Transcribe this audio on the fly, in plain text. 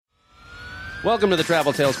Welcome to the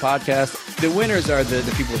Travel Tales Podcast. The winners are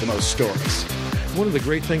the people with the most stories. One of the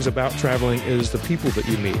great things about traveling is the people that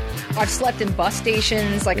you meet. I've slept in bus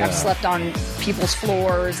stations, I've slept on people's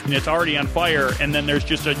floors. And it's already on fire, and then there's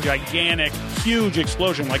just a gigantic, huge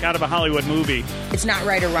explosion, like out of a Hollywood movie. It's not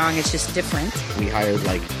right or wrong, it's just different. We hired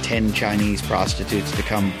like 10 Chinese prostitutes to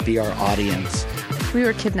come be our audience. We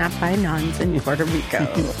were kidnapped by nuns in Puerto Rico.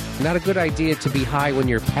 Not a good idea to be high when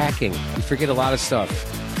you're packing. You forget a lot of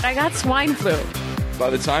stuff. I got swine flu. By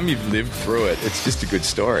the time you've lived through it, it's just a good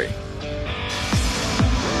story.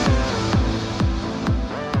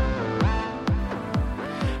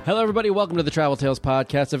 Hello, everybody. Welcome to the Travel Tales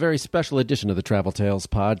Podcast, a very special edition of the Travel Tales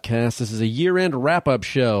Podcast. This is a year-end wrap-up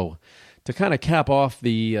show to kind of cap off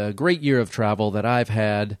the great year of travel that I've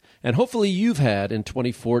had, and hopefully you've had in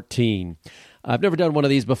 2014. I've never done one of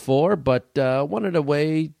these before, but wanted a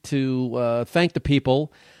way to thank the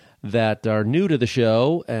people that are new to the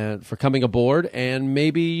show and for coming aboard, and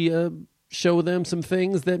maybe show them some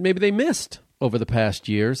things that maybe they missed over the past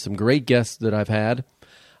year. Some great guests that I've had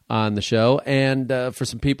on the show. And for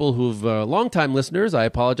some people who've longtime listeners, I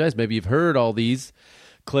apologize. Maybe you've heard all these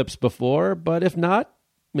clips before, but if not,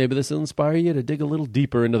 maybe this will inspire you to dig a little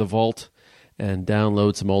deeper into the vault and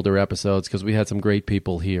download some older episodes, because we had some great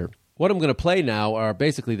people here. What I'm going to play now are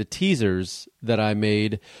basically the teasers that I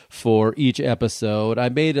made for each episode. I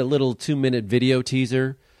made a little 2-minute video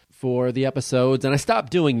teaser for the episodes, and I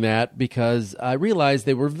stopped doing that because I realized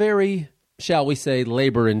they were very, shall we say,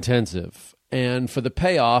 labor-intensive. And for the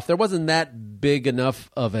payoff, there wasn't that big enough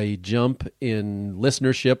of a jump in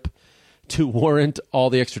listenership to warrant all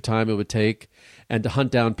the extra time it would take and to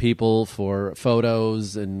hunt down people for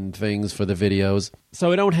photos and things for the videos.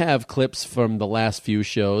 So I don't have clips from the last few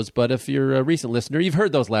shows, but if you're a recent listener, you've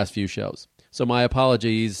heard those last few shows. So my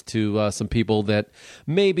apologies to some people that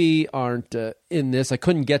maybe aren't in this. I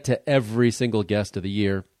couldn't get to every single guest of the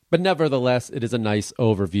year, but nevertheless, it is a nice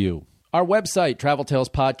overview. Our website,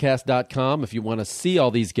 traveltalespodcast.com, if you want to see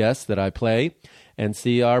all these guests that I play and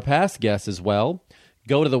see our past guests as well,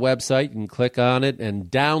 go to the website and click on it and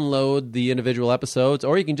download the individual episodes,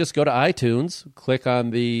 or you can just go to iTunes, click on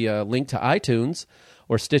the link to iTunes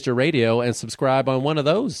or Stitcher Radio and subscribe on one of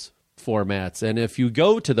those formats. And if you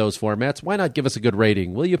go to those formats, why not give us a good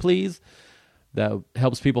rating, will you please? That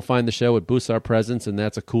helps people find the show, it boosts our presence, and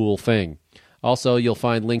that's a cool thing. Also, you'll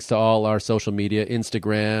find links to all our social media,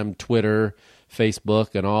 Instagram, Twitter,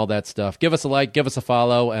 Facebook, and all that stuff. Give us a like, give us a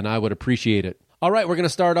follow, and I would appreciate it. All right, we're going to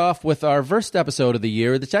start off with our first episode of the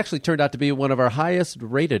year. That's actually turned out to be one of our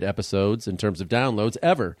highest-rated episodes in terms of downloads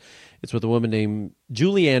ever. It's with a woman named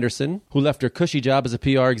Julie Anderson, who left her cushy job as a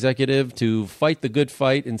PR executive to fight the good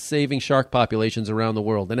fight in saving shark populations around the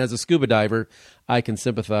world. And as a scuba diver, I can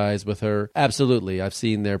sympathize with her. Absolutely. I've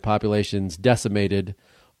seen their populations decimated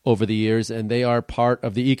over the years, and they are part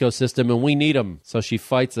of the ecosystem, and we need them. So she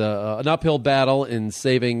fights an uphill battle in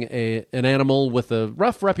saving an animal with a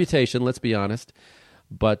rough reputation, let's be honest,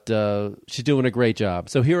 but she's doing a great job.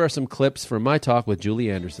 So here are some clips from my talk with Julie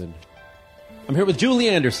Anderson. I'm here with Julie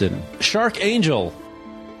Anderson, Shark Angel.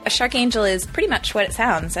 A shark angel is pretty much what it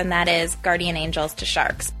sounds, and that is guardian angels to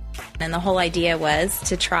sharks. And the whole idea was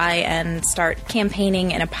to try and start campaigning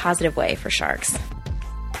in a positive way for sharks.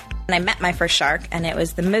 And I met my first shark, and it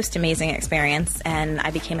was the most amazing experience, and I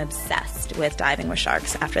became obsessed with diving with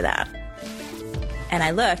sharks after that. And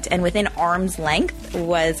I looked, and within arm's length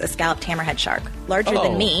was a scalloped hammerhead shark, larger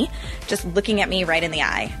than me, just looking at me right in the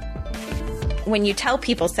eye. When you tell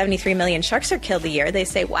people 73 million sharks are killed a year, they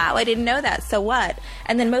say, wow, I didn't know that, so what?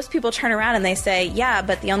 And then most people turn around and they say, yeah,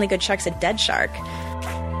 but the only good shark's a dead shark.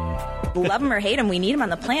 Love them or hate them, we need them on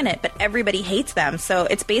the planet, but everybody hates them. So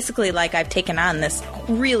it's basically like I've taken on this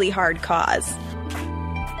really hard cause.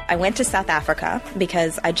 I went to South Africa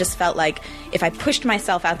because I just felt like if I pushed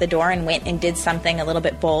myself out the door and went and did something a little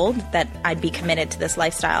bit bold, that I'd be committed to this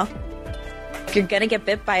lifestyle. If you're going to get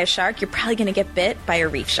bit by a shark, you're probably going to get bit by a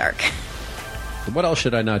reef shark. What else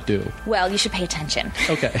should I not do? Well, you should pay attention.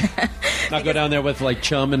 Okay. Not go down there with like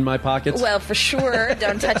chum in my pockets? Well, for sure,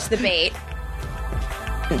 don't touch the bait.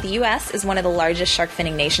 The U.S. is one of the largest shark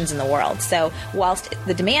finning nations in the world, so whilst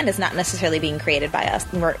the demand is not necessarily being created by us,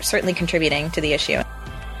 we're certainly contributing to the issue.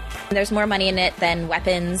 There's more money in it than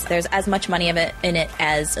weapons. There's as much money in it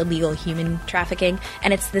as illegal human trafficking,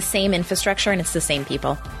 and it's the same infrastructure and it's the same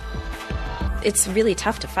people. It's really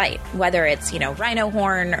tough to fight, whether it's, rhino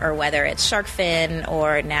horn or whether it's shark fin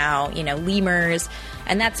or now, lemurs,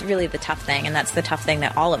 and that's really the tough thing, and that's the tough thing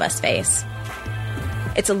that all of us face.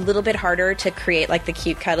 It's a little bit harder to create like the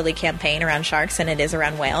cute, cuddly campaign around sharks than it is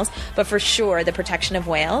around whales, but for sure the protection of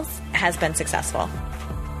whales has been successful.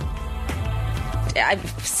 I've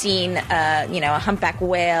seen, a humpback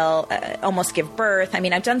whale almost give birth. I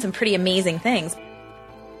mean, I've done some pretty amazing things.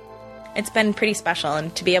 It's been pretty special,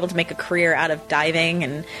 and to be able to make a career out of diving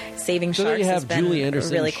and saving so sharks you have has been Julie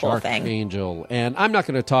Anderson, a really cool Shark thing. Angel, and I'm not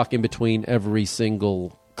going to talk in between every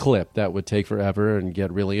single clip. That would take forever and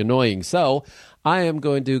get really annoying. So I am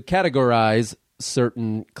going to categorize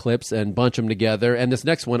certain clips and bunch them together, and this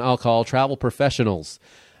next one I'll call Travel Professionals.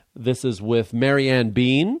 This is with Marianne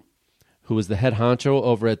Bean, who is the head honcho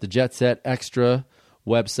over at the Jet Set Extra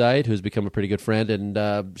website, who's become a pretty good friend,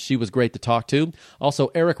 and she was great to talk to. Also,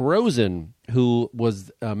 Eric Rosen, who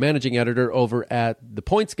was managing editor over at the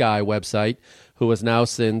Points Guy website, who has now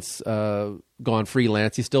since gone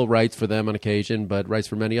freelance. He still writes for them on occasion, but writes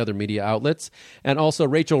for many other media outlets. And also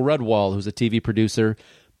Rachel Rudwall, who's a TV producer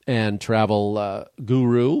and travel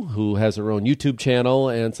guru, who has her own YouTube channel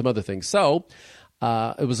and some other things. So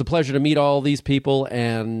it was a pleasure to meet all these people,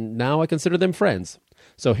 and now I consider them friends.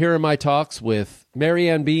 So here are my talks with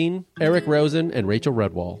Marianne Bean, Eric Rosen, and Rachel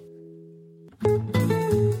Rudwall.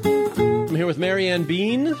 I'm here with Marianne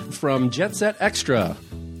Bean from Jet Set Extra.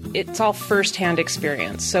 It's all firsthand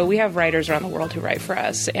experience. So we have writers around the world who write for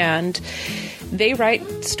us, and they write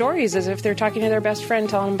stories as if they're talking to their best friend,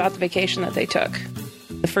 telling them about the vacation that they took.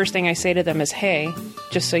 The first thing I say to them is, hey,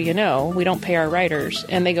 just so you know, we don't pay our writers.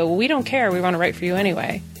 And they go, well, we don't care. We want to write for you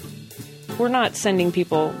anyway. We're not sending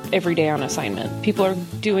people every day on assignment. People are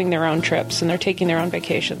doing their own trips, and they're taking their own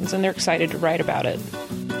vacations, and they're excited to write about it.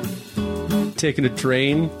 Taking a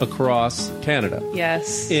train across Canada.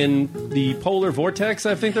 Yes. In the polar vortex,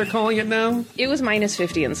 I think they're calling it now. It was minus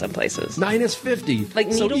 50 in some places. Minus 50.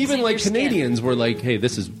 Like so needles even in like your skin. Canadians were like, hey,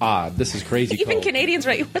 this is odd. This is crazy Even cold. Canadians,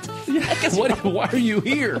 right? What the fuck is wrong? Why are you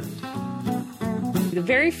here? The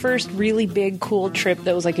very first really big, cool trip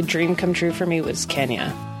that was like a dream come true for me was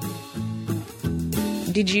Kenya.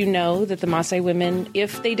 Did you know that the Maasai women,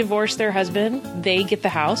 if they divorce their husband, they get the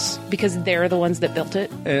house because they're the ones that built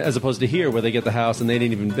it? As opposed to here, where they get the house and they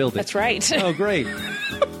didn't even build it. That's right. Oh, great.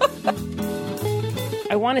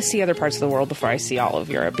 I want to see other parts of the world before I see all of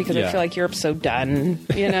Europe, because Yeah. I feel like Europe's so done.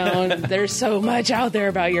 You know, there's so much out there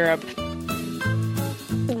about Europe.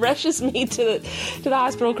 It rushes me to the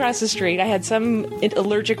hospital across the street. I had some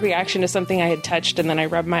allergic reaction to something I had touched, and then I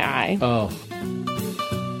rubbed my eye. Oh.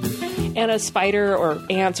 And a spider or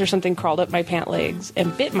ants or something crawled up my pant legs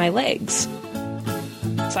and bit my legs.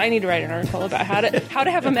 So I need to write an article about how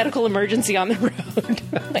to have a medical emergency on the road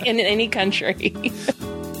in any country.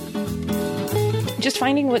 Just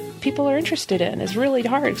finding what people are interested in is really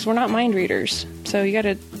hard because we're not mind readers. So you got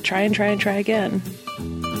to try again.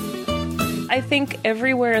 I think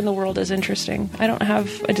everywhere in the world is interesting. I don't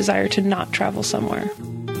have a desire to not travel somewhere.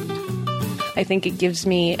 I think it gives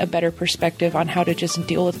me a better perspective on how to just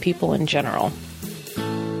deal with people in general.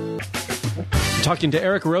 Talking to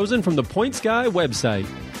Eric Rosen from the Points Guy website.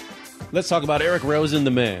 Let's talk about Eric Rosen,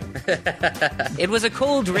 the man. It was a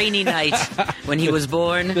cold, rainy night when he was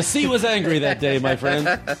born. The sea was angry that day, my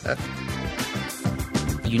friend.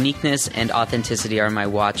 Uniqueness and authenticity are my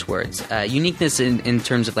watchwords. Uniqueness in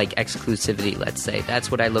terms of like exclusivity, let's say. That's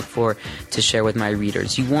what I look for to share with my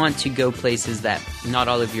readers. You want to go places that not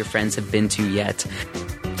all of your friends have been to yet.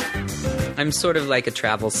 I'm sort of like a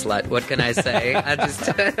travel slut. What can I say?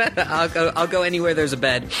 I'll go anywhere there's a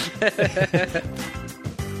bed.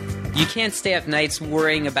 You can't stay up nights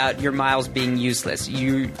worrying about your miles being useless.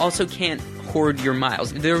 You also can't hoard your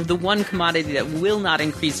miles. They're the one commodity that will not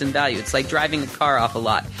increase in value. It's like driving a car off a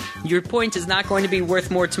lot. Your point is not going to be worth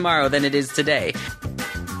more tomorrow than it is today.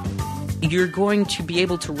 You're going to be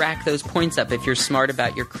able to rack those points up if you're smart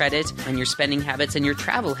about your credit and your spending habits and your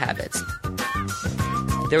travel habits.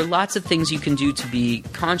 There are lots of things you can do to be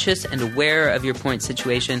conscious and aware of your point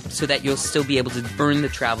situation so that you'll still be able to earn the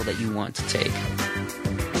travel that you want to take.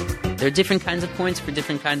 There are different kinds of points for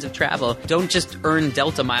different kinds of travel. Don't just earn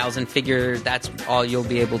Delta miles and figure that's all you'll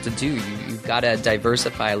be able to do. You've got to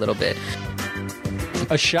diversify a little bit.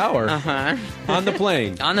 A shower? Uh-huh. On the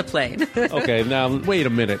plane? On the plane. Okay, now, wait a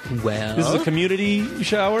minute. Well... This is a community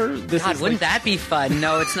shower? God, wouldn't that be fun?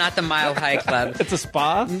 No, it's not the Mile High Club. It's a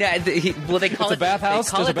spa? No, well, they call it's it... a bathhouse?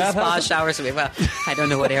 They call it the spa shower. So well, I don't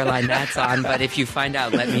know what airline that's on, but if you find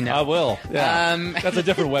out, let me know. I will. Yeah. That's a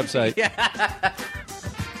different website. Yeah.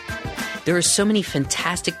 There are so many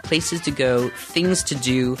fantastic places to go, things to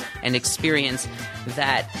do, and experience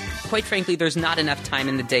that, quite frankly, there's not enough time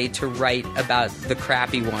in the day to write about the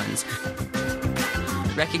crappy ones.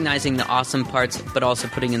 Recognizing the awesome parts, but also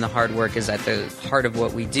putting in the hard work is at the heart of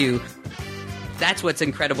what we do. That's what's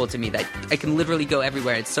incredible to me, that I can literally go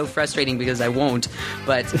everywhere. It's so frustrating because I won't,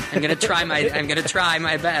 but I'm going to try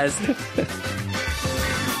my best.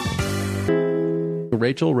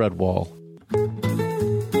 Rachel Redwall.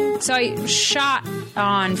 So I shot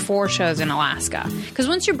on 4 shows in Alaska. Because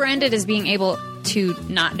once you're branded as being able to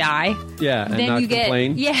not die, Yeah, and then not you get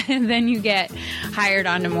complain. then you get hired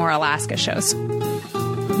onto more Alaska shows.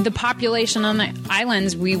 The population on the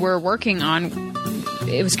islands we were working on,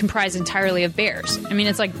 it was comprised entirely of bears. I mean,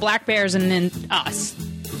 it's like black bears and then us.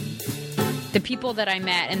 The people that I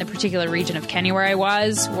met in the particular region of Kenya where I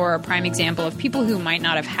was were a prime example of people who might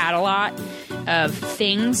not have had a lot of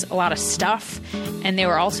things, a lot of stuff, and they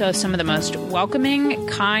were also some of the most welcoming,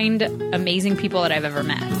 kind, amazing people that I've ever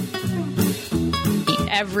met.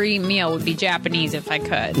 Every meal would be Japanese if I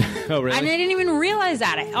could. Oh, really? And I didn't even realize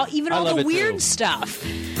that. Even all love the it, weird too. stuff.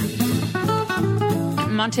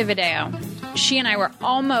 Montevideo. She and I were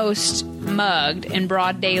almost mugged in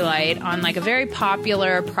broad daylight on like a very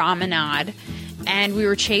popular promenade, and we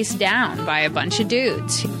were chased down by a bunch of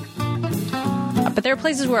dudes. But there are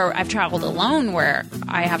places where I've traveled alone where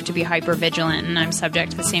I have to be hyper vigilant and I'm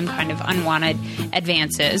subject to the same kind of unwanted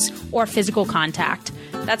advances or physical contact.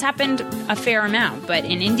 That's happened a fair amount, but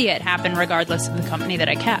in India it happened regardless of the company that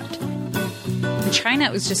I kept. In China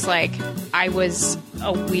it was just like I was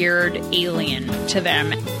a weird alien to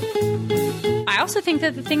them. I also think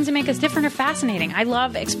that the things that make us different are fascinating. I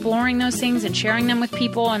love exploring those things and sharing them with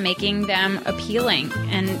people and making them appealing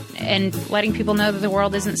and letting people know that the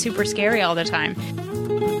world isn't super scary all the time.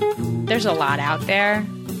 There's a lot out there,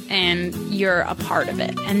 and you're a part of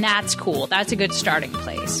it. And that's cool. That's a good starting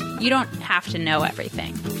place. You don't have to know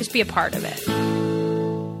everything. Just be a part of it.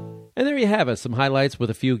 And there you have it, some highlights with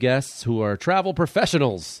a few guests who are travel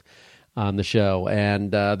professionals on the show,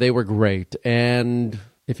 and they were great. And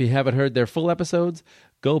if you haven't heard their full episodes,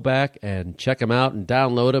 go back and check them out and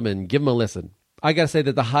download them and give them a listen. I got to say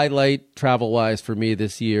that the highlight travel-wise for me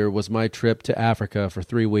this year was my trip to Africa for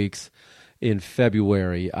 3 weeks in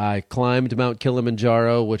February. I climbed Mount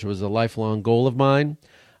Kilimanjaro, which was a lifelong goal of mine.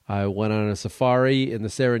 I went on a safari in the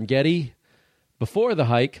Serengeti before the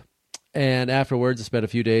hike, and afterwards I spent a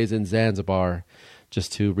few days in Zanzibar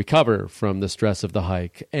just to recover from the stress of the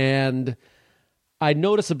hike. And I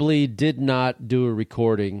noticeably did not do a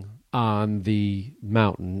recording on the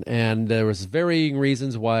mountain, and there was varying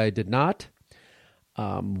reasons why I did not.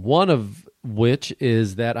 One of which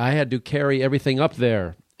is that I had to carry everything up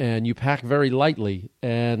there, and you pack very lightly,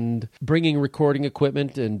 and bringing recording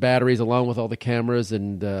equipment and batteries along with all the cameras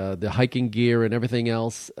and the hiking gear and everything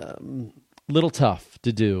else, little tough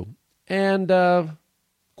to do. And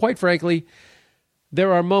quite frankly,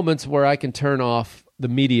 there are moments where I can turn off the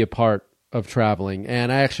media part of traveling, and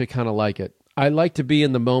I actually kind of like it. I like to be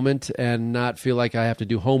in the moment and not feel like I have to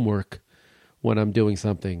do homework when I'm doing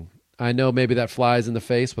something. I know maybe that flies in the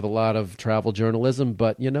face with a lot of travel journalism,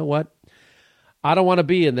 but you know what? I don't want to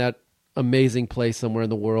be in that amazing place somewhere in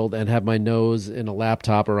the world and have my nose in a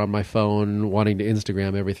laptop or on my phone wanting to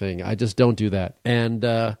Instagram everything. I just don't do that. And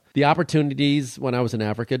the opportunities when I was in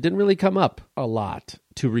Africa didn't really come up a lot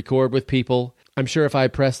to record with people. I'm sure if I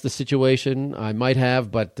pressed the situation, I might have,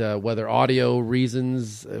 but whether audio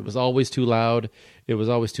reasons, it was always too loud, it was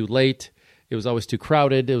always too late, it was always too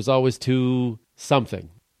crowded, it was always too something.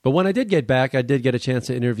 But when I did get back, I did get a chance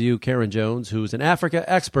to interview Karen Jones, who's an Africa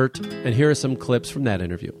expert, and here are some clips from that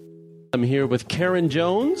interview. I'm here with Karen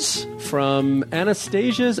Jones from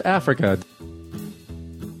Anastasia's Africa.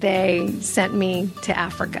 They sent me to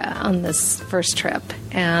Africa on this first trip,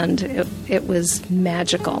 and it was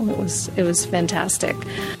magical. It was fantastic.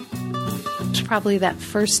 It was probably that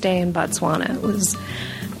first day in Botswana. It was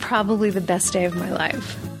probably the best day of my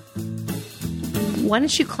life. Why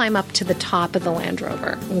don't you climb up to the top of the Land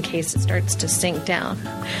Rover in case it starts to sink down?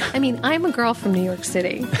 I mean, I'm a girl from New York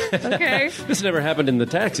City, okay? This never happened in the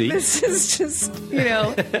taxi. This is just,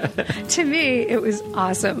 to me, it was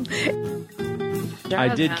awesome.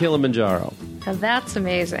 I did Kilimanjaro. Now, that's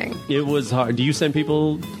amazing. It was hard. Do you send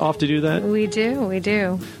people off to do that? We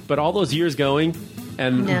do. But all those years going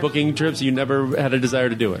and booking trips, you never had a desire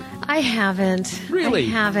to do it? I haven't. Really? I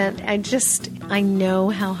haven't. I know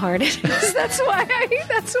how hard it is. That's why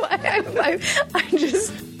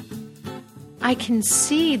I can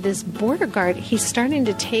see this border guard. He's starting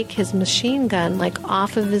to take his machine gun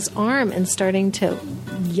off of his arm and starting to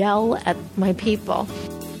yell at my people.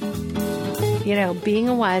 Being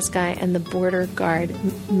a wise guy, and the border guard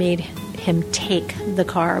made him take the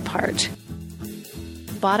car apart.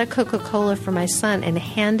 Bought a Coca-Cola for my son and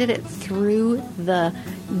handed it through the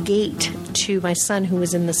gate to my son who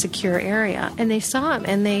was in the secure area. And they saw him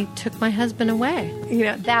and they took my husband away.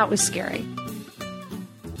 That was scary.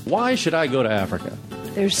 Why should I go to Africa?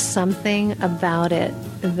 There's something about it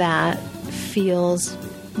that feels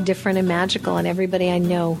different and magical, and everybody I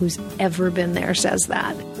know who's ever been there says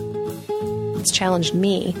that. It's challenged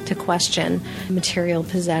me to question material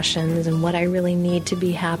possessions and what I really need to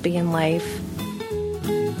be happy in life.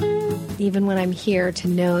 Even when I'm here, to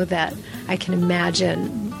know that I can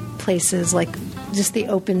imagine places like just the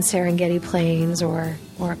open Serengeti Plains or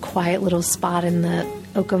a quiet little spot in the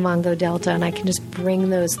Okavango Delta, and I can just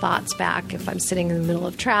bring those thoughts back if I'm sitting in the middle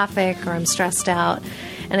of traffic or I'm stressed out,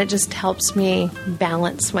 and it just helps me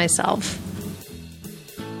balance myself.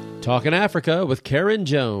 Talking Africa with Karen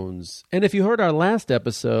Jones. And if you heard our last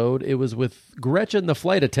episode, it was with Gretchen, the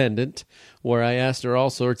flight attendant, where I asked her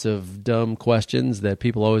all sorts of dumb questions that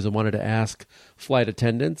people always wanted to ask flight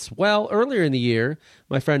attendants. Well, earlier in the year,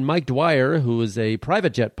 my friend Mike Dwyer, who is a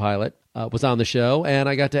private jet pilot, was on the show, and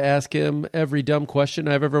I got to ask him every dumb question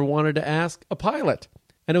I've ever wanted to ask a pilot.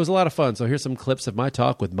 And it was a lot of fun, so here's some clips of my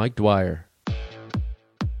talk with Mike Dwyer.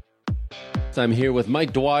 So I'm here with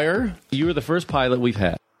Mike Dwyer. You were the first pilot we've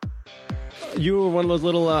had. You were one of those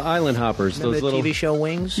little island hoppers. Remember those the little TV show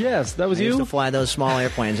Wings? Yes, that was I you? used to fly those small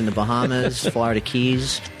airplanes in the Bahamas, Florida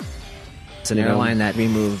Keys. It's an airline that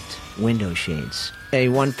removed window shades.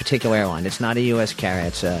 One particular airline. It's not a U.S. carrier.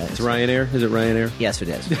 It's Ryanair? Is it Ryanair? Yes, it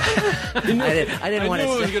is. I didn't want to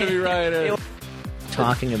say it was going to be Ryanair.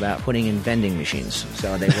 Talking about putting in vending machines,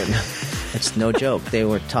 so they wouldn't. It's no joke. They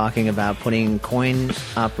were talking about putting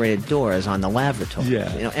coin-operated doors on the lavatory.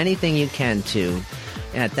 Yeah. Anything you can to.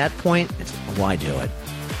 And at that point, it's why do it?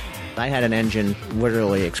 I had an engine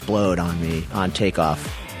literally explode on me on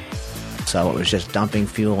takeoff. So it was just dumping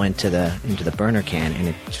fuel into the burner can, and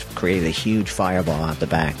it just created a huge fireball out the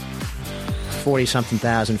back. 40-something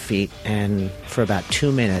thousand feet, and for about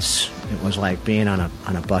 2 minutes, it was like being on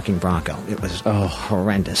a bucking bronco. It was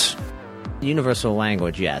horrendous. Universal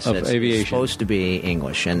language, yes. Of it's aviation. Supposed to be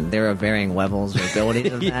English, and there are varying levels of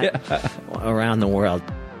abilities of that around the world.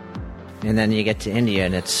 And then you get to India,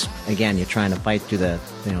 and it's, again, you're trying to fight through the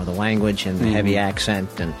language and the heavy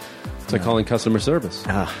accent. And it's like calling customer service.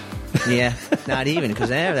 Yeah, not even,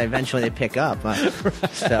 because eventually they pick up.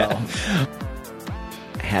 So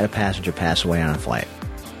I had a passenger pass away on a flight.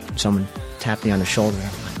 Someone tapped me on the shoulder.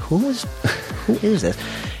 I'm like, who is this?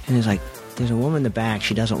 And he's like, there's a woman in the back.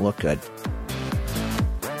 She doesn't look good.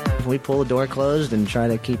 We pull the door closed and try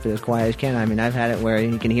to keep it as quiet as can. I mean, I've had it where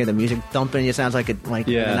you can hear the music thumping. It sounds like a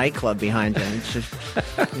nightclub behind you. It's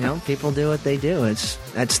just, people do what they do.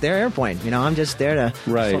 That's their airplane. I'm just there to.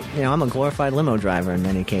 Right. I'm a glorified limo driver in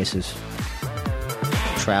many cases.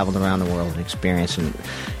 Traveled around the world and experienced, and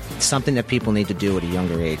it's something that people need to do at a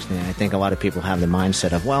younger age. And I think a lot of people have the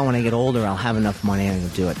mindset of, well, when I get older, I'll have enough money and I'll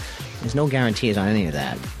do it. There's no guarantees on any of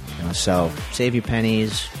that. So save your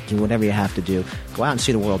pennies, do whatever you have to do. Go out and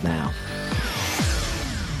see the world now.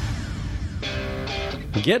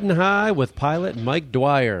 Getting High with pilot Mike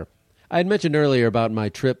Dwyer. I had mentioned earlier about my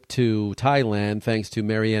trip to Thailand thanks to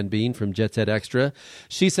Marianne Bean from Jet Set Extra.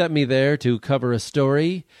 She sent me there to cover a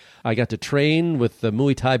story. I got to train with the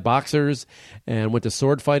Muay Thai boxers and went to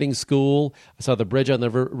sword fighting school. I saw the bridge on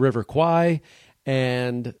the River Kwai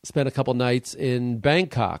and spent a couple nights in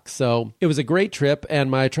Bangkok. So it was a great trip, and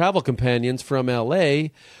my travel companions from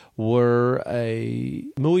L.A. were a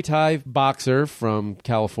Muay Thai boxer from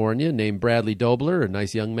California named Bradley Dobler, a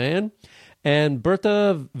nice young man, and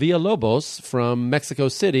Berta Villalobos from Mexico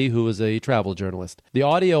City, who is a travel journalist. The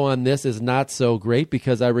audio on this is not so great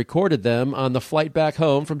because I recorded them on the flight back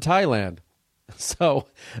home from Thailand. So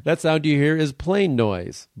that sound you hear is plane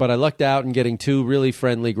noise. But I lucked out in getting two really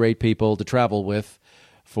friendly, great people to travel with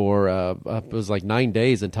for, it was like 9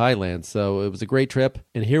 days in Thailand. So it was a great trip.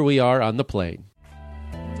 And here we are on the plane.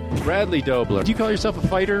 Bradley Dobler. Do you call yourself a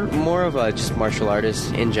fighter? More of a just martial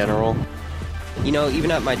artist in general. Even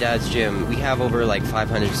at my dad's gym, we have over like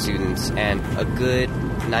 500 students, and a good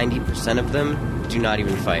 90% of them do not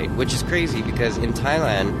even fight, which is crazy because in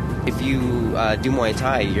Thailand, if you do Muay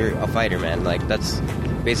Thai, you're a fighter, man. Like, that's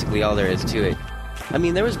basically all there is to it. I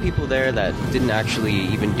mean, there was people there that didn't actually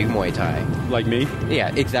even do Muay Thai. Like me?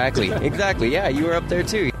 Yeah, exactly. Exactly, yeah, you were up there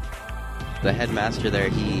too. The headmaster there,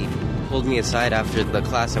 he pulled me aside after the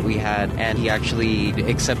class that we had, and he actually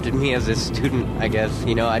accepted me as a student, I guess.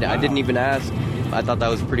 I didn't even ask. I thought that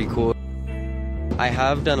was pretty cool. I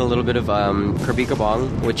have done a little bit of Krabi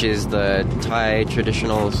Kabong, which is the Thai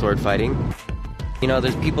traditional sword fighting.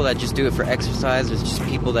 There's people that just do it for exercise. There's just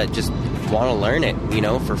people that just want to learn it,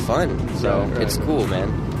 for fun. So It's cool,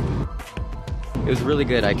 man. It was really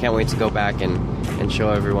good. I can't wait to go back and show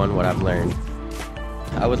everyone what I've learned.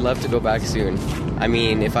 I would love to go back soon. I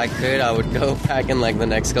mean, if I could, I would go back in like the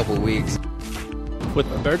next couple weeks. With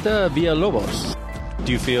Berta Villalobos,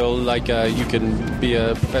 do you feel like you can be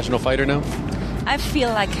a professional fighter now? I feel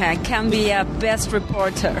like I can be a best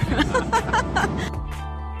reporter.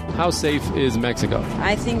 How safe is Mexico?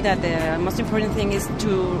 I think that the most important thing is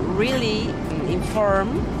to really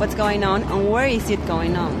inform what's going on and where is it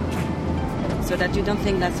going on, so that you don't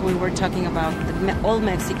think that's what we're talking about, that all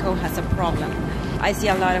Mexico has a problem. I see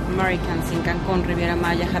a lot of Americans in Cancun, Riviera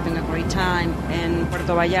Maya having a great time, and Puerto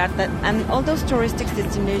Vallarta, and all those touristic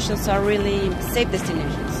destinations are really safe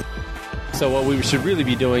destinations. So what we should really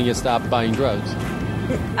be doing is stop buying drugs.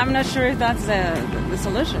 I'm not sure if that's the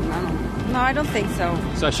solution. No, I don't think so.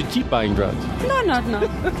 So I should keep buying drugs? No.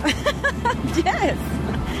 Yes.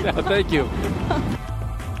 No, thank you.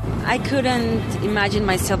 I couldn't imagine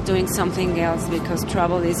myself doing something else, because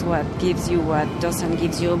travel is what gives you what doesn't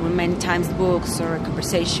give you many times books or a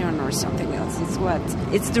conversation or something else.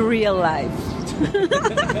 It's the real life.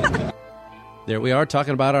 There we are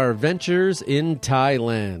talking about our adventures in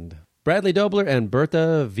Thailand. Bradley Dobler and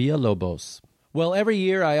Bertha Villalobos. Well, every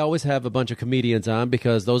year I always have a bunch of comedians on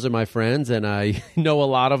because those are my friends and I know a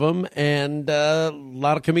lot of them, and a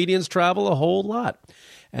lot of comedians travel a whole lot.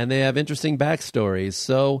 And they have interesting backstories.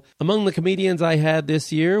 So among the comedians I had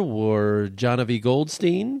this year were Jonavi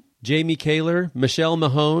Goldstein, Jamie Kaler, Michelle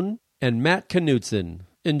Mahone, and Matt Knutson.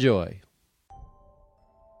 Enjoy.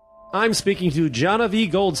 I'm speaking to Jonavi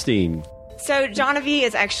Goldstein. So Jonavi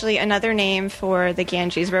is actually another name for the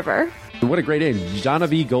Ganges River. What a great name,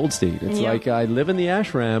 Jonavi Goldstein. It's Yep. like I live in the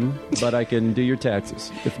ashram, but I can do your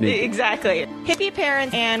taxes if needed. Exactly. Hippie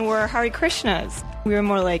parents, and we're Hare Krishnas. We were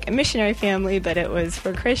more like a missionary family, but it was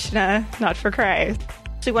for Krishna, not for Christ.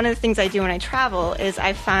 Actually, one of the things I do when I travel is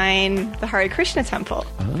I find the Hare Krishna temple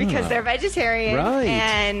because they're vegetarian. Right.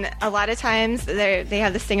 And a lot of times they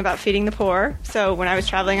have this thing about feeding the poor. So when I was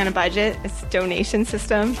traveling on a budget, it's a donation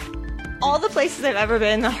system. All the places I've ever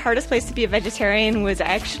been, the hardest place to be a vegetarian was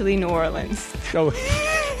actually New Orleans. Oh,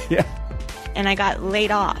 yeah. And I got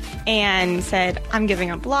laid off and said, I'm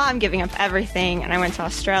giving up law, I'm giving up everything. And I went to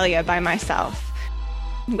Australia by myself.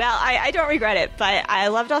 Well, I don't regret it, but I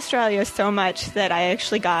loved Australia so much that I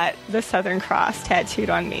actually got the Southern Cross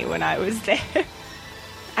tattooed on me when I was there.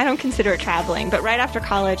 I don't consider it traveling, but right after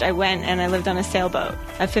college, I went and I lived on a sailboat,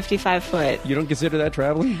 a 55-foot. You don't consider that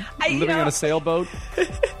traveling? Living on a sailboat?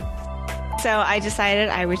 So I decided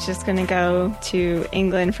I was just going to go to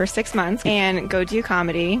England for 6 months and go do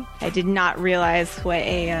comedy. I did not realize what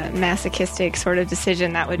a masochistic sort of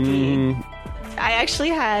decision that would be. I actually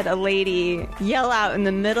had a lady yell out in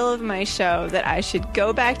the middle of my show that I should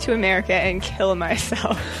go back to America and kill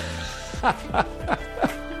myself.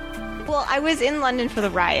 Well, I was in London for the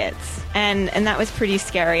riots, and that was pretty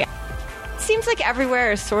scary. It seems like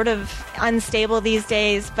everywhere is sort of unstable these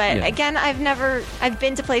days, but again, I've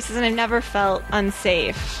been to places and I've never felt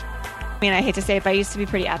unsafe. I mean, I hate to say it, but I used to be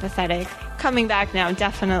pretty apathetic. Coming back now,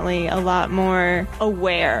 definitely a lot more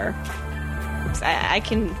aware. I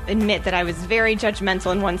can admit that I was very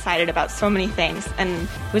judgmental and one-sided about so many things and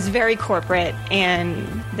was very corporate. And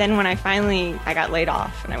then when I got laid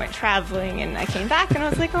off and I went traveling and I came back and I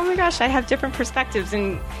was like, oh my gosh, I have different perspectives.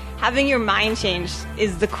 And having your mind changed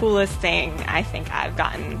is the coolest thing I think I've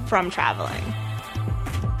gotten from traveling.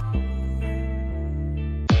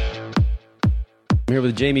 I'm here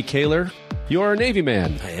with Jamie Kaler. You're a Navy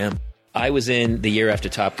man. I am. I was in the year after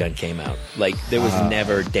Top Gun came out. Like, there was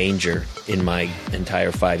never danger in my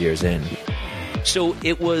entire 5 years in. So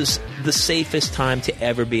it was the safest time to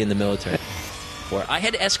ever be in the military. I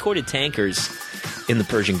had escorted tankers in the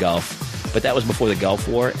Persian Gulf, but that was before the Gulf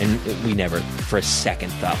War, and we never, for a second,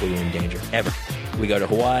 thought we were in danger, ever. We go to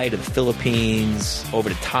Hawaii, to the Philippines, over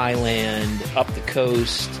to Thailand, up the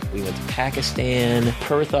coast. We went to Pakistan,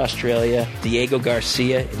 Perth, Australia, Diego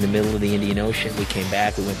Garcia in the middle of the Indian Ocean. We came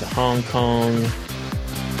back, we went to Hong Kong.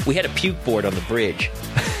 We had a puke board on the bridge.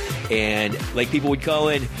 And like people would call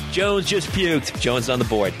in, Jones just puked. Jones on the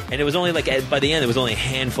board. And it was only like, by the end, there was only a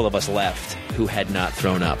handful of us left who had not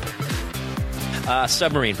thrown up.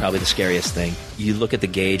 Submarine, probably the scariest thing. You look at the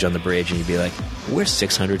gauge on the bridge and you'd be like, we're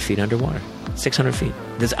 600 feet underwater. 600 feet.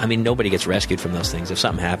 Nobody gets rescued from those things. If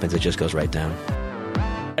something happens, it just goes right down.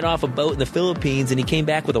 Got off a boat in the Philippines, and he came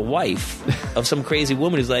back with a wife of some crazy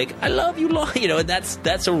woman who's like, I love you, you know, and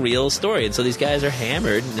that's a real story. And so these guys are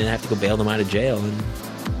hammered, and they have to go bail them out of jail. And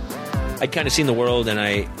I'd kind of seen the world, and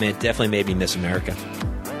it definitely made me miss America.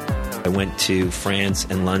 I went to France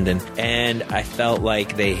and London, and I felt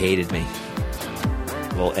like they hated me.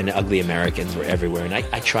 Well, and ugly Americans were everywhere. And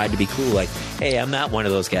I tried to be cool, like, hey, I'm not one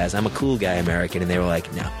of those guys. I'm a cool guy American. And they were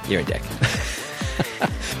like, no, you're a dick.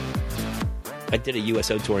 I did a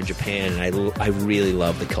USO tour in Japan, and I really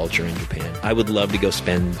love the culture in Japan. I would love to go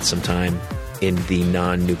spend some time in the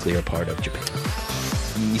non-nuclear part of Japan.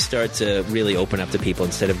 you start to really open up to people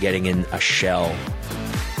instead of getting in a shell.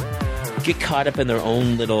 Get caught up in their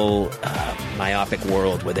own little myopic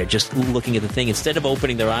world where they're just looking at the thing. Instead of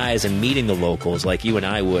opening their eyes and meeting the locals like you and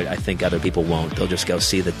I would, I think other people won't. They'll just go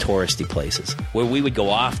see the touristy places. Where we would go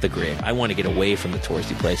off the grid, I want to get away from the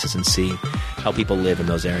touristy places and see how people live in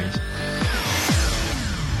those areas.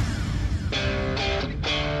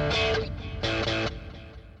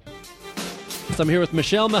 So I'm here with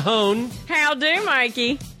Michelle Mahone. How do,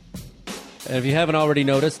 Mikey? And if you haven't already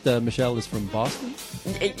noticed, Michelle is from Boston.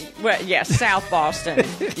 Well, yes, South Boston.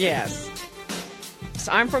 Yes.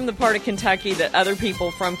 So I'm from the part of Kentucky that other people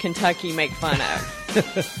from Kentucky make fun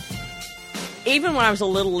of. Even when I was a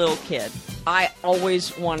little kid, I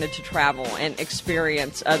always wanted to travel and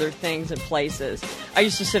experience other things and places. I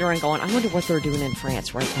used to sit around going, I wonder what they're doing in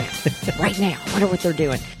France right now. Right now. I wonder what they're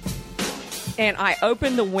doing. And I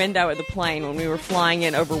opened the window of the plane when we were flying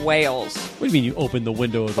in over Wales. What do you mean you opened the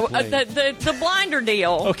window of the plane? The blinder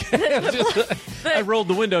deal. Okay. I rolled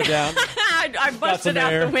the window down. I busted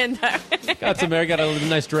out the window. Got some air, got a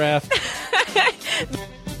nice draft.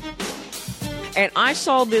 And I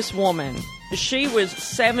saw this woman. She was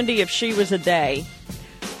 70 if she was a day.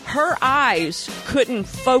 Her eyes couldn't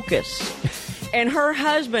focus. And her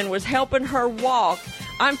husband was helping her walk.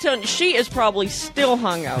 I'm telling you, she is probably still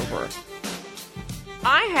hungover.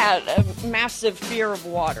 I had a massive fear of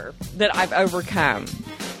water that I've overcome.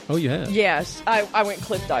 Oh, you have? Yes. I went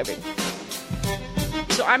cliff diving.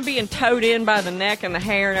 So I'm being towed in by the neck and the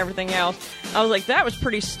hair and everything else. I was like, that was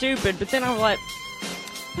pretty stupid. But then I was like,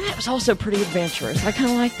 that was also pretty adventurous. I kind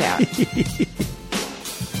of like that.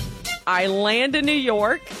 I land in New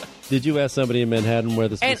York. Did you ask somebody in Manhattan where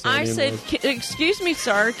the Smithsonian was? And I said, excuse me,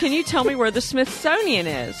 sir, can you tell me where the Smithsonian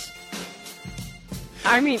is?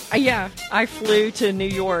 I mean, yeah, I flew to New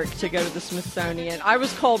York to go to the Smithsonian. I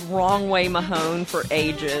was called Wrong Way Mahone for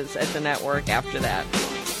ages at the network after that.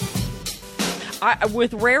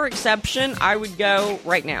 With rare exception, I would go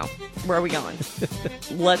right now. Where are we going?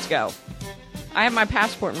 Let's go. I have my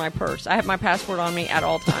passport in my purse. I have my passport on me at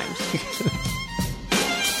all times.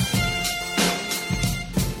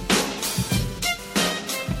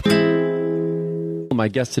 My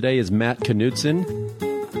guest today is Matt Knutson.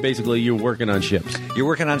 Basically, you're working on ships. You're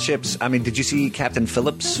working on ships. I mean, did you see Captain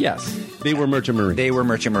Phillips? Yes. They were merchant marines. They were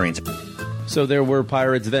merchant marines. So there were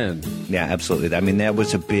pirates then? Yeah, absolutely. I mean, that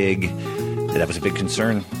was a big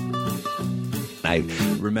concern. I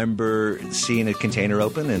remember seeing a container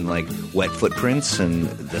open and, like, wet footprints and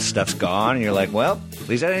the stuff's gone. And you're like, well, at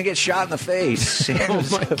least I didn't get shot in the face. Oh,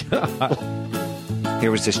 my God. There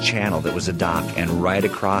was this channel that was a dock, and right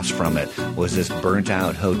across from it was this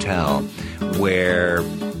burnt-out hotel where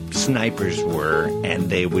snipers were, and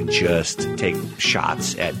they would just take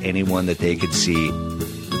shots at anyone that they could see.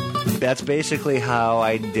 That's basically how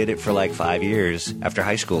I did it for like 5 years after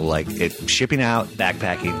high school. Like, shipping out,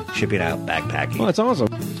 backpacking, shipping out, backpacking. Oh, that's awesome.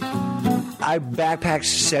 I backpacked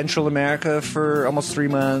Central America for almost 3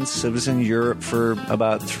 months. I was in Europe for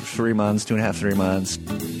about 3 months, 2.5, 3 months.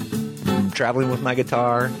 Traveling with my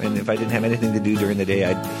guitar, and if I didn't have anything to do during the day,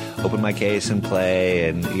 I'd open my case and play,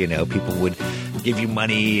 and, you know, people would give you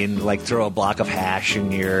money and, like, throw a block of hash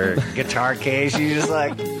in your guitar case. You just,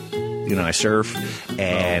 like, you know, I surf,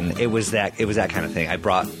 and it was that kind of thing. I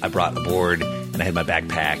brought a board, and I had my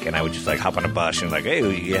backpack, and I would just, like, hop on a bus and, like, hey,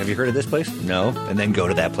 have you heard of this place? No. And then go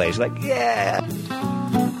to that place, like, yeah.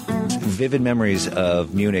 Vivid memories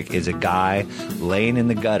of Munich is a guy laying in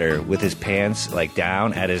the gutter with his pants, like,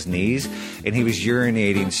 down at his knees, and he was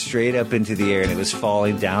urinating straight up into the air, and it was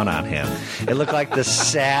falling down on him. It looked like the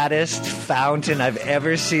saddest fountain I've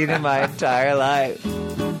ever seen in my entire life.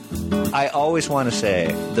 I always want to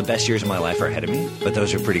say the best years of my life are ahead of me, but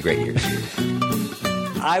those are pretty great years.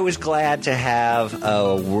 I was glad to have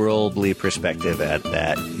a worldly perspective at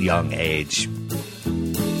that young age.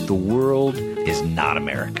 The world is not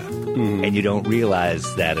America. And you don't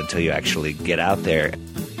realize that until you actually get out there.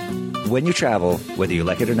 When you travel, whether you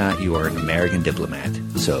like it or not, you are an American diplomat.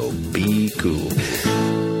 So be cool.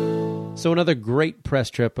 So another great press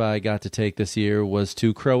trip I got to take this year was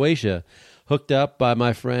to Croatia. Hooked up by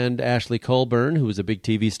my friend Ashley Colburn, who was a big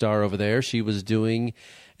TV star over there. She was doing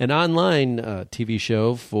an online TV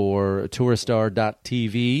show for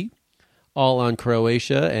Tourstar.tv, all on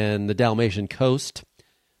Croatia and the Dalmatian coast,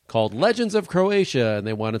 called Legends of Croatia, and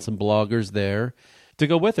they wanted some bloggers there to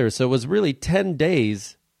go with her. So it was really 10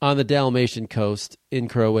 days on the Dalmatian coast in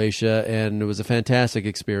Croatia, and it was a fantastic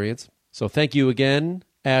experience. So thank you again,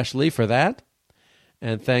 Ashley, for that.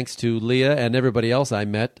 And thanks to Leah and everybody else I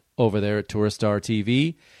met over there at Tourstar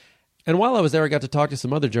TV. And while I was there, I got to talk to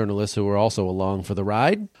some other journalists who were also along for the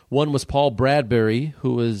ride. One was Paul Bradbury,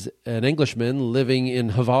 who is an Englishman living in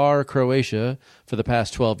Hvar, Croatia for the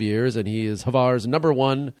past 12 years, and he is Hvar's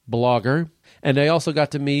 #1 blogger. And I also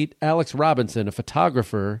got to meet Alex Robinson, a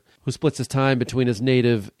photographer who splits his time between his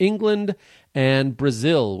native England and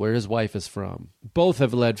Brazil, where his wife is from. Both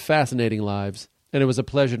have led fascinating lives, and it was a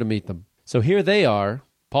pleasure to meet them. So here they are,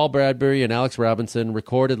 Paul Bradbury and Alex Robinson,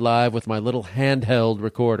 recorded live with my little handheld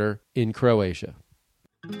recorder in Croatia.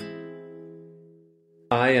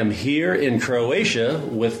 I am here in Croatia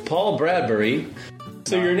with Paul Bradbury.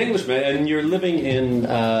 So you're an Englishman, and you're living in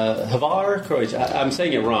Hvar, Croatia. I'm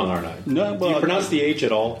saying it wrong, aren't I? No, well, do you pronounce the H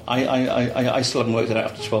at all? I still haven't worked it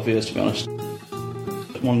out after 12 years, to be honest.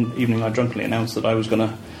 One evening, I drunkenly announced that I was going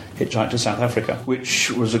to hitchhike to South Africa,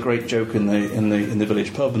 which was a great joke in the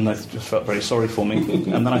village pub, and they just felt very sorry for me.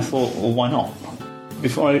 And then I thought, well, why not?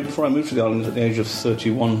 Before I moved to the island at the age of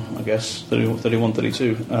 31, I guess, 31,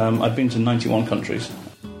 32, I'd been to 91 countries.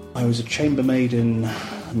 I was a chambermaid in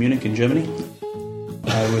Munich in Germany.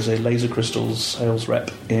 I was a laser crystals sales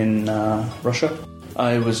rep in Russia.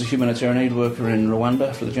 I was a humanitarian aid worker in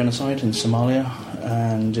Rwanda for the genocide, in Somalia,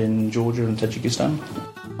 and in Georgia and Tajikistan.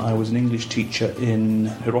 I was an English teacher in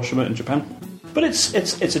Hiroshima in Japan. But it's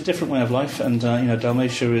a different way of life, and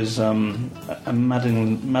Dalmatia is a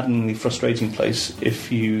maddeningly frustrating place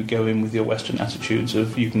if you go in with your Western attitudes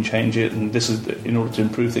of you can change it, and this is in order to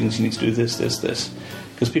improve things you need to do this,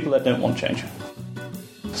 because people that don't want change.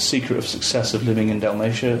 The secret of success of living in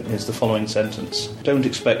Dalmatia is the following sentence: don't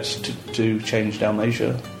expect to change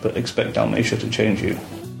Dalmatia, but expect Dalmatia to change you.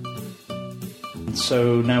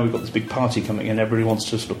 So now we've got this big party coming in. Everybody wants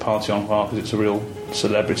to sort of party on Hvar because it's a real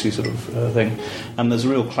celebrity sort of thing. And there's a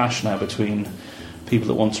real clash now between people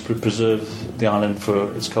that want to preserve the island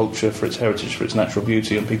for its culture, for its heritage, for its natural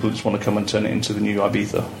beauty, and people who just want to come and turn it into the new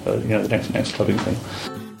Ibiza, the next clubbing thing.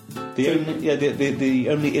 The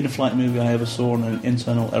only in-flight movie I ever saw on an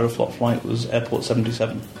internal Aeroflot flight was Airport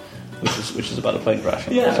 77, which is about a plane crash.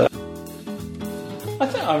 Yeah. So,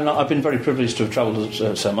 I've been very privileged to have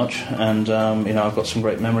travelled so much, and I've got some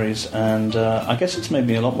great memories, and I guess it's made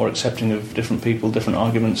me a lot more accepting of different people, different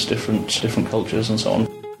arguments, different cultures, and so on.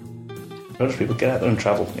 I urge people, get out there and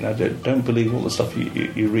travel. Don't believe all the stuff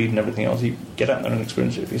you read and everything else. You get out there and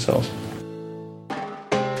experience it for yourselves.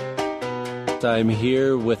 I'm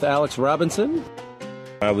here with Alex Robinson.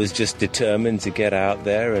 I was just determined to get out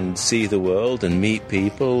there and see the world and meet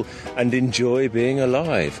people and enjoy being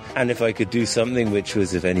alive. And if I could do something which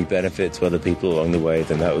was of any benefit to other people along the way,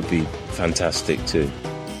 then that would be fantastic too.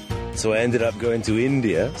 So I ended up going to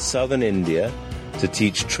India, southern India, to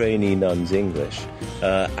teach trainee nuns English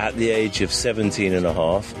at the age of 17 and a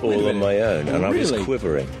half, all on my own. And I was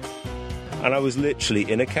quivering. And I was literally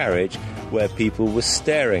in a carriage where people were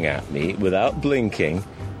staring at me without blinking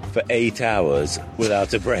for 8 hours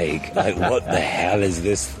without a break. Like, what the hell is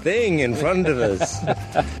this thing in front of us?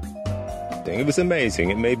 It was amazing.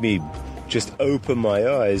 It made me just open my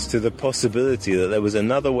eyes to the possibility that there was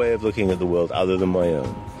another way of looking at the world other than my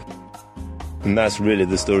own. And that's really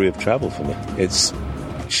the story of travel for me. It's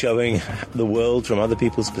showing the world from other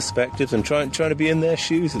people's perspectives and trying to be in their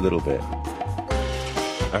shoes a little bit.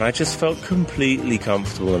 And I just felt completely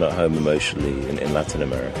comfortable and at home emotionally in Latin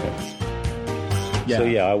America. Yeah. So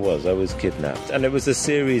I was kidnapped. And it was a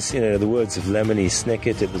series, the words of Lemony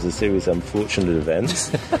Snicket, it was a series of unfortunate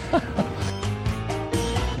events.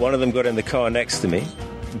 One of them got in the car next to me,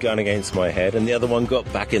 gun against my head, and the other one got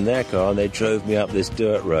back in their car and they drove me up this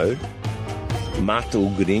dirt road. Mata o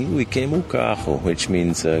gringo e queima o carro, which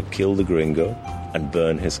means kill the gringo and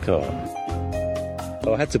burn his car.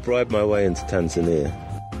 I had to bribe my way into Tanzania.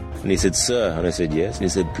 And he said, "Sir," and I said, "Yes." And he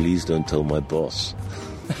said, "Please don't tell my boss."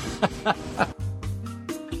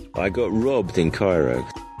 I got robbed in Cairo.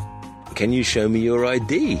 "Can you show me your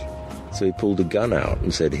ID?" So he pulled a gun out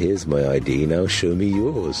and said, "Here's my ID, now show me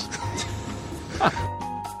yours."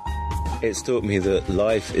 It's taught me that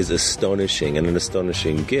life is astonishing and an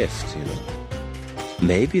astonishing gift,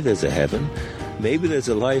 Maybe there's a heaven, maybe there's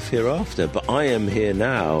a life hereafter, but I am here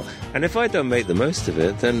now, and if I don't make the most of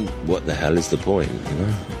it, then what the hell is the point,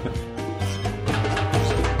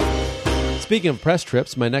 Speaking of press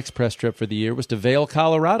trips, my next press trip for the year was to Vail,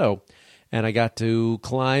 Colorado, and I got to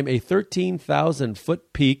climb a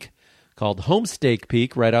 13,000-foot peak called Homestake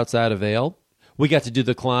Peak right outside of Vail. We got to do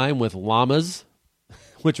the climb with llamas,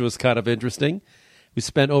 which was kind of interesting. We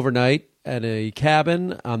spent overnight at a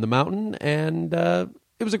cabin on the mountain, and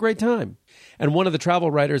it was a great time. And one of the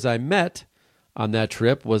travel writers I met on that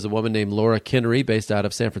trip was a woman named Laura Kinnery, based out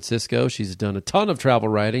of San Francisco. She's done a ton of travel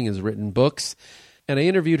writing, has written books, and I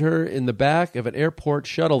interviewed her in the back of an airport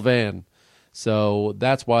shuttle van. So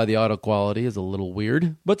that's why the audio quality is a little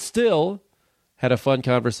weird, but still had a fun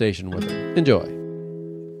conversation with her. Enjoy.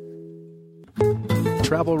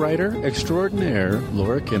 Travel writer extraordinaire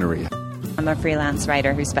Laura Kinnery. I'm a freelance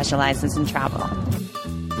writer who specializes in travel.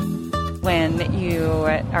 When you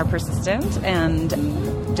are persistent and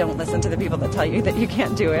don't listen to the people that tell you that you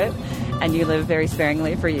can't do it, and you live very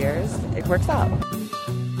sparingly for years, it works out.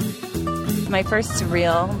 My first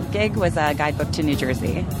real gig was a guidebook to New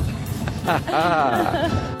Jersey.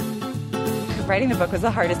 Writing the book was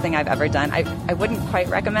the hardest thing I've ever done. I wouldn't quite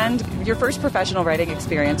recommend your first professional writing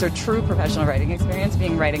experience or true professional writing experience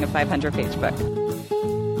being writing a 500-page book.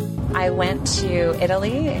 I went to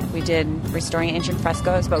Italy. We did restoring ancient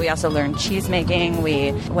frescoes, but we also learned cheese making.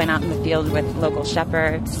 We went out in the field with local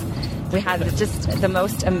shepherds. We had just the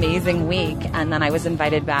most amazing week, and then I was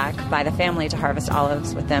invited back by the family to harvest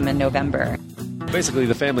olives with them in November. Basically,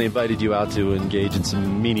 the family invited you out to engage in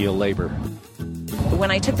some menial labor. When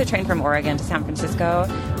I took the train from Oregon to San Francisco,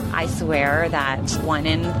 I swear that 1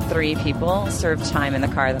 in 3 people served time in the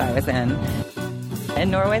car that I was in. In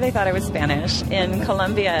Norway, they thought I was Spanish. In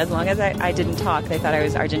Colombia, as long as I didn't talk, they thought I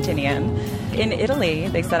was Argentinian. In Italy,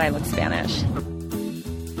 they said I looked Spanish.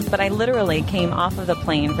 But I literally came off of the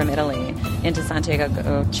plane from Italy into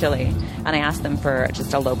Santiago, Chile, and I asked them for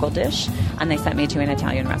just a local dish, and they sent me to an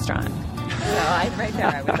Italian restaurant. So right there,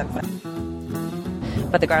 I was upset.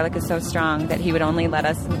 But the garlic is so strong that he would only let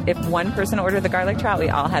us, if one person ordered the garlic trout, we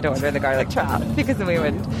all had to order the garlic trout, because we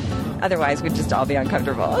would, otherwise we'd just all be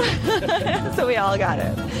uncomfortable. So we all got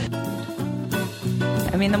it.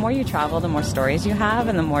 I mean, the more you travel, the more stories you have,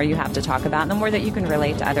 and the more you have to talk about, and the more that you can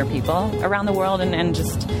relate to other people around the world, and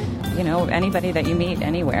just, you know, anybody that you meet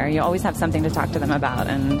anywhere. You always have something to talk to them about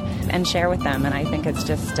and share with them, and I think it's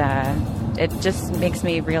just, it just makes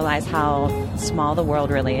me realize how small the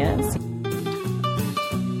world really is.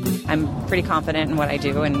 I'm pretty confident in what I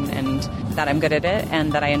do and that I'm good at it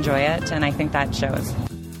and that I enjoy it, and I think that shows.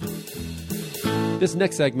 This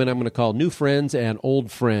next segment I'm going to call New Friends and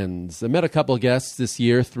Old Friends. I met a couple of guests this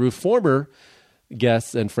year through former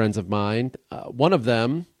guests and friends of mine. One of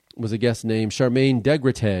them was a guest named Charmaine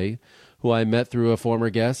Degrete, who I met through a former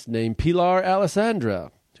guest named Pilar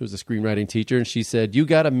Alessandra, who was a screenwriting teacher, and she said, "You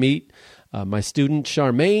got to meet my student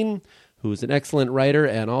Charmaine, who's an excellent writer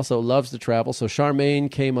and also loves to travel." So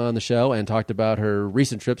Charmaine came on the show and talked about her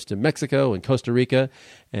recent trips to Mexico and Costa Rica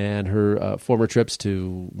and her former trips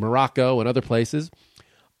to Morocco and other places.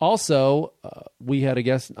 Also, we had a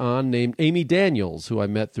guest on named Amy Daniels, who I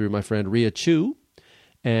met through my friend Ria Chu.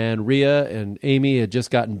 And Ria and Amy had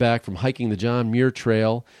just gotten back from hiking the John Muir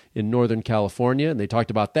Trail in Northern California, and they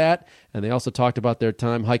talked about that. And they also talked about their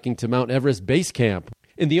time hiking to Mount Everest Base Camp.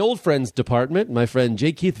 In the Old Friends department, my friend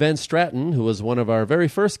J. Keith Van Stratton, who was one of our very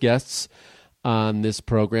first guests on this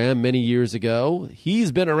program many years ago,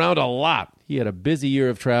 he's been around a lot. He had a busy year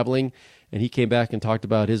of traveling, and he came back and talked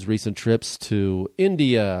about his recent trips to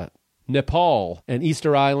India, Nepal, and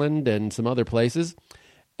Easter Island, and some other places.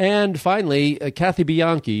 And finally, Kathy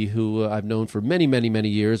Bianchi, who I've known for many, many, many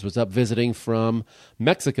years, was up visiting from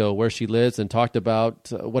Mexico, where she lives, and talked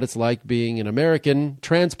about what it's like being an American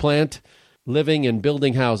transplant living and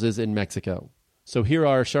building houses in Mexico. So here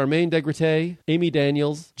are Charmaine Degrete, Amy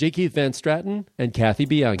Daniels, J. Keith Van Stratton, and Kathy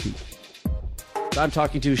Bianchi. I'm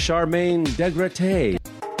talking to Charmaine Degrete.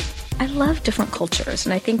 I love different cultures,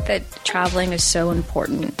 and I think that traveling is so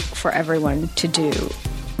important for everyone to do.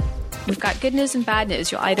 We've got good news and bad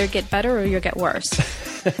news. You'll either get better or you'll get worse.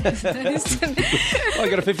 I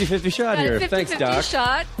got a 50-50 shot here. Thanks, Doc.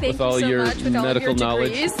 Shot. Thank with all you so your much. With medical all of your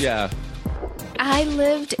knowledge. degrees. Yeah. I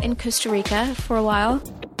lived in Costa Rica for a while.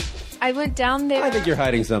 I went down there. I think you're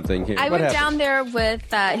hiding something here. I What went happened? down there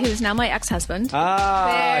with who's now my ex-husband.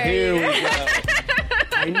 Here we go.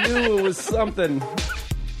 I knew it was something.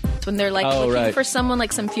 When they're like looking for someone,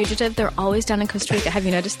 like some fugitive, they're always down in Costa Rica. Have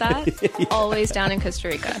you noticed that? Yeah. Always down in Costa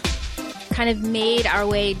Rica. Kind of made our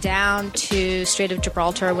way down to Strait of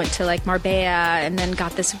Gibraltar, went to like Marbella, and then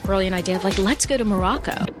got this brilliant idea of like, let's go to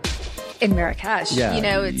Morocco. In Marrakesh. Yeah. You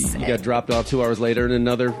know, it's You got dropped off 2 hours later in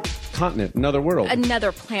another continent, another world.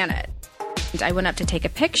 another planet. I went up to take a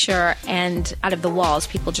picture, and out of the walls,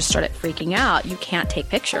 people just started freaking out. You can't take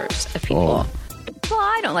pictures of people. Oh. Well,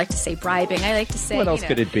 I don't like to say bribing. I like to say, What else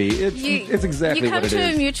could it be? It's exactly you come what it to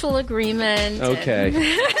is. a mutual agreement.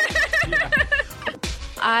 Okay.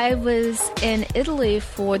 I was in Italy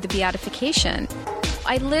for the beatification.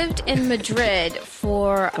 I lived in Madrid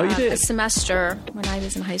for Oh, you did? a semester when I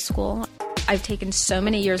was in high school. I've taken so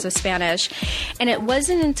many years of Spanish, and it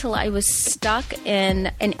wasn't until I was stuck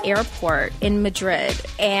in an airport in Madrid,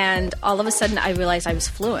 and all of a sudden I realized I was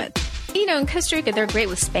fluent. You know, in Costa Rica, they're great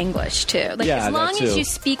with Spanglish, too. Like, Yeah, as long that as too. you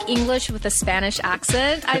speak English with a Spanish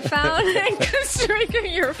accent, I found in Costa Rica,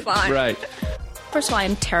 you're fine. Right. First of all,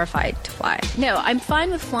 I'm terrified to fly. No, I'm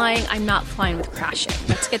fine with flying. I'm not fine with crashing.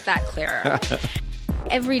 Let's get that clearer.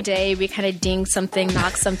 Every day we kind of ding something,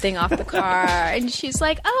 knock something off the car, and she's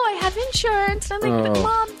like, "Oh, I have insurance." And I'm like, Oh.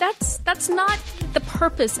 "Mom, that's not the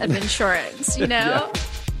purpose of insurance, you know."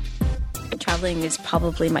 Traveling is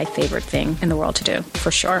probably my favorite thing in the world to do,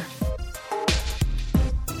 for sure.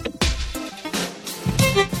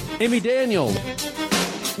 Amy Daniel.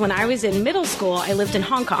 When I was in middle school, I lived in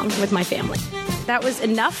Hong Kong with my family. That was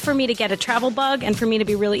enough for me to get a travel bug and for me to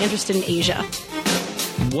be really interested in Asia.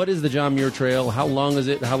 What is the John Muir Trail? How long is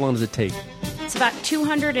it? How long does it take? It's about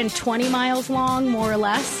 220 miles long, more or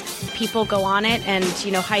less. People go on it and,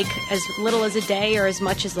 you know, hike as little as a day or as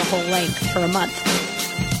much as the whole length for a month.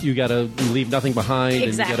 You got to leave nothing behind.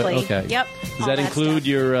 Exactly. And you gotta, okay. Yep. Does All that that include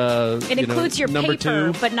your? It includes your number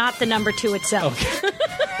paper, 2? but not the number 2 itself.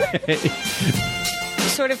 Okay.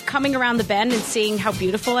 Sort of coming around the bend and seeing how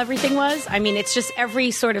beautiful everything was. I mean, it's just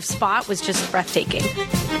every sort of spot was just breathtaking.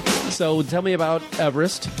 So tell me about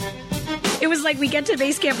Everest. It was like we get to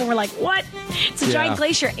base camp and we're like, "What? It's a Yeah. giant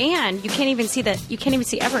glacier, and you can't even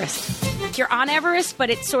see Everest. You're on Everest, but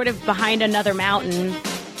it's sort of behind another mountain."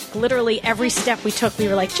 Literally every step we took, we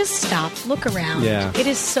were like, "Just stop, look around. Yeah. It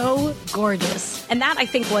is so gorgeous." And that, I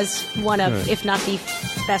think, was one of, Right. if not the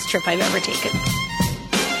best trip I've ever taken.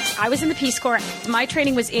 I was in the Peace Corps. My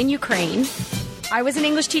training was in Ukraine. I was an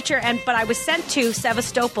English teacher, but I was sent to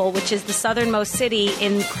Sevastopol, which is the southernmost city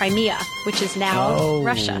in Crimea, which is now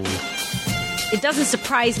Russia. It doesn't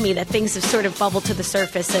surprise me that things have sort of bubbled to the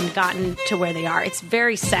surface and gotten to where they are. It's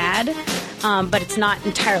very sad, but it's not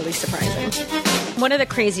entirely surprising. One of the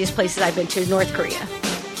craziest places I've been to is North Korea.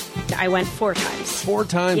 I went 4 times. 4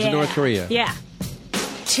 times in North Korea. Yeah.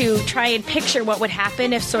 To try and picture what would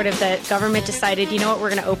happen if sort of the government decided, you know what, we're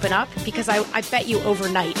going to open up. Because I bet you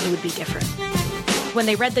overnight it would be different. When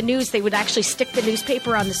they read the news, they would actually stick the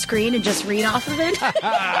newspaper on the screen and just read off of it.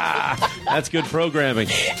 That's good programming.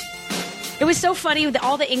 It was so funny that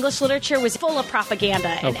all the English literature was full of propaganda.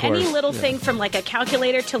 And Of any course, little yeah. thing from like a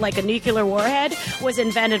calculator to like a nuclear warhead was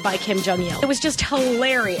invented by Kim Jong-il. It was just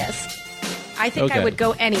hilarious. I think Okay. I would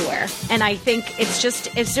go anywhere. And I think it's just,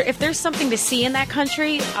 if there's something to see in that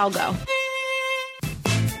country, I'll go.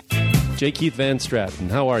 J. Keith Van Straten,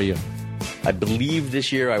 how are you? I believe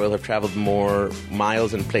this year I will have traveled more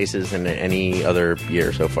miles and places than any other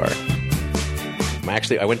year so far.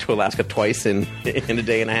 I went to Alaska twice in a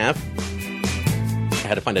day and a half. I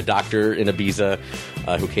had to find a doctor in Ibiza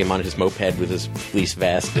who came on his moped with his fleece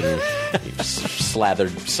vest and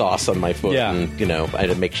slathered sauce on my foot. Yeah. And, you know, I had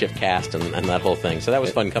a makeshift cast and that whole thing. So that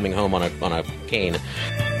was fun coming home on a cane.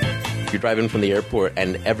 You're driving from the airport,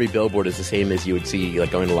 and every billboard is the same as you would see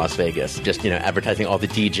like going to Las Vegas. Just, you know, advertising all the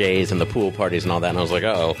DJs and the pool parties and all that. And I was like,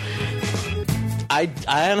 oh. I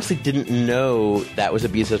honestly didn't know that was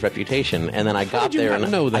Ibiza's reputation, and then I got did you there not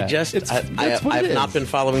and know that? I just That's what I it have not is. been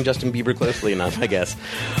following Justin Bieber closely enough, I guess.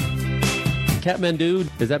 Kathmandu,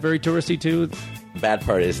 is that very touristy too? Bad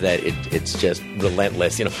part is that it's just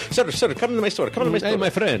relentless. You know, sir, come to my store. Come to my store. Hey, my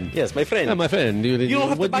friend. Yes, my friend. Yeah, my friend. You You don't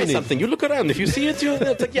have to what do buy you need? something. You look around. If you see it,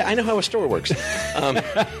 it's like, yeah, I know how a store works.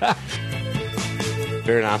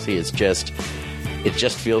 Varanasi is just. It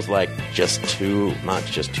just feels like just too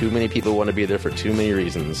much. Just too many people want to be there for too many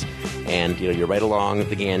reasons. And, you know, you're right along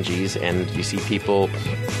the Ganges, and you see people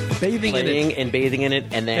bathing in playing it. and bathing in it.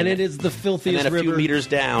 And then And it is the filthiest and then a few river. meters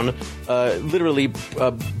down, literally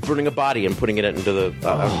burning a body and putting it into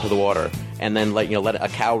the water. And then, like, you know, let a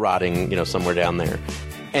cow rotting, you know, somewhere down there.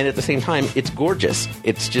 And at the same time, it's gorgeous.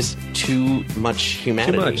 It's just too much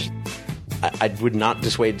humanity. Too much. I would not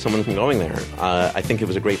dissuade someone from going there. I think it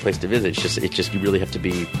was a great place to visit. It's just you really have to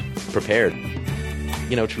be prepared.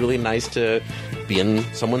 You know, it's really nice to be in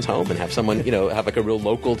someone's home and have someone, you know, have like a real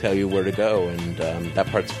local tell you where to go, and that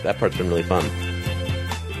part's been really fun.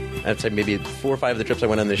 I'd say maybe 4 or 5 of the trips I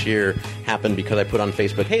went on this year happened because I put on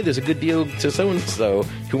Facebook, hey, there's a good deal to so-and-so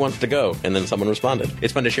who wants to go? And then someone responded.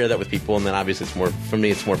 It's fun to share that with people, and then obviously for me,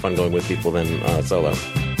 it's more fun going with people than solo.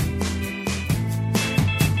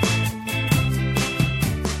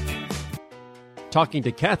 Talking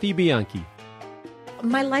to Kathy Bianchi.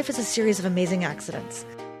 My life is a series of amazing accidents.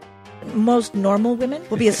 Most normal women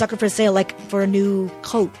will be a sucker for sale, like for a new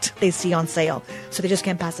coat they see on sale, so they just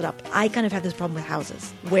can't pass it up. I kind of have this problem with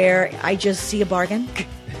houses, where I just see a bargain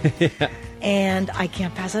and I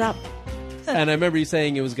can't pass it up. And I remember you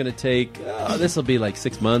saying it was going to take, this will be like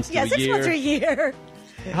 6 months to Yeah, a 6 year. months or a year.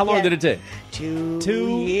 How long Yeah. did it take?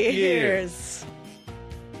 2 years.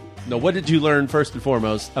 No, what did you learn first and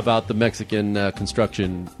foremost about the Mexican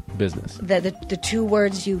construction business? The two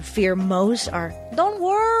words you fear most are, don't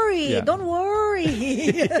worry, Yeah. don't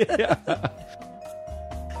worry.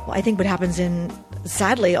 Well, I think what happens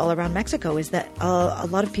sadly, all around Mexico is that a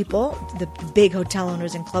lot of people, the big hotel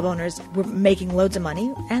owners and club owners, were making loads of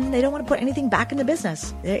money, and they don't want to put anything back in the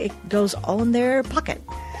business. It goes all in their pocket.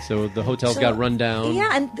 So the hotels So- got run down. Yeah,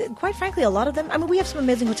 and quite frankly, a lot of them, I mean, we have some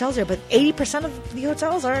amazing hotels there, but 80% of the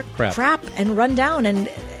hotels are Crap. and run down, and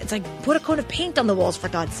it's like, put a coat of paint on the walls, for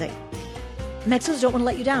God's sake. Mexicans don't want to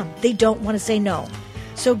let you down. They don't want to say no.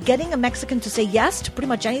 So getting a Mexican to say yes to pretty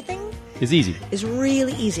much anything It's easy. is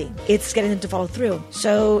really easy. It's getting them to follow through.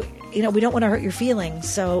 So, we don't want to hurt your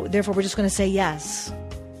feelings, so therefore we're just going to say yes.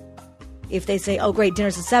 If they say, oh, great,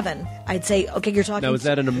 dinner's at 7, I'd say, okay, you're talking... Now, is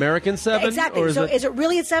that an American 7? Exactly. Or So is it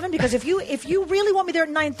really at 7? Because if you really want me there at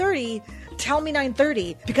 9:30, tell me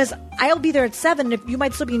 9:30, because I'll be there at 7 if you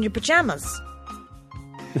might still be in your pajamas.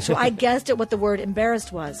 So I guessed at what the word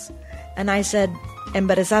embarrassed was. And I said,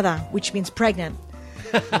 embarazada, which means pregnant.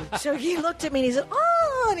 So he looked at me and he said,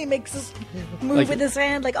 oh, and he makes this move Like- with his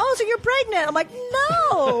hand like, oh, so you're pregnant. I'm like,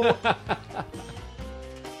 no.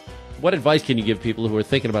 What advice can you give people who are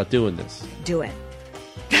thinking about doing this? Do it.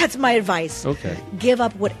 That's my advice. Okay. Give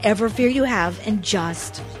up whatever fear you have and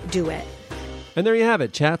just do it. And there you have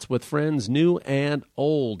it. Chats with friends, new and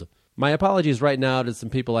old. My apologies right now to some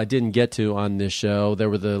people I didn't get to on this show. There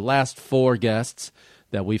were the last 4 guests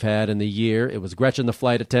that we've had in the year. It was Gretchen, the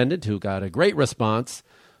flight attendant, who got a great response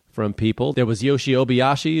from people. There was Yoshi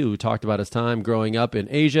Obayashi, who talked about his time growing up in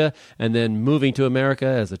Asia and then moving to America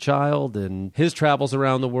as a child and his travels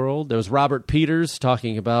around the world. There was Robert Peters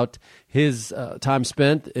talking about his time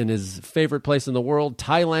spent in his favorite place in the world,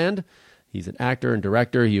 Thailand. He's an actor and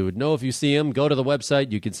director. You would know if you see him. Go to the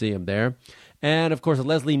website. You can see him there. And, of course,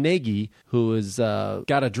 Leslie Nagy, who has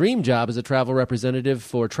got a dream job as a travel representative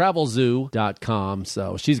for TravelZoo.com.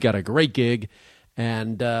 So she's got a great gig.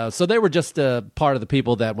 And so they were just part of the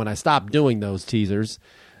people that when I stopped doing those teasers,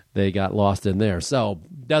 they got lost in there. So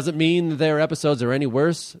doesn't mean their episodes are any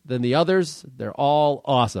worse than the others. They're all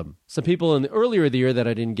awesome. Some people in the earlier of the year that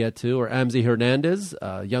I didn't get to are Amzi Hernandez,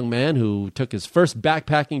 a young man who took his first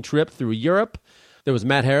backpacking trip through Europe. There was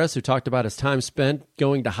Matt Harris, who talked about his time spent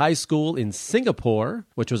going to high school in Singapore,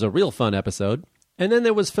 which was a real fun episode. And then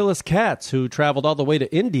there was Phyllis Katz, who traveled all the way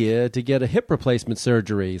to India to get a hip replacement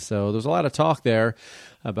surgery. So there's a lot of talk there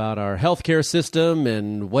about our healthcare system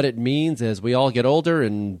and what it means as we all get older.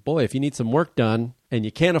 And boy, if you need some work done and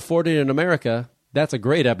you can't afford it in America, that's a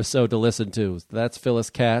great episode to listen to. That's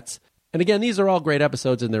Phyllis Katz. And again, these are all great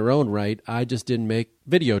episodes in their own right. I just didn't make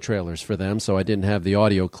video trailers for them, so I didn't have the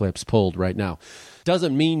audio clips pulled right now.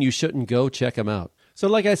 Doesn't mean you shouldn't go check them out. So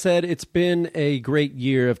like I said, it's been a great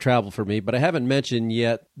year of travel for me, but I haven't mentioned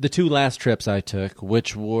yet the 2 last trips I took,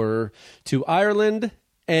 which were to Ireland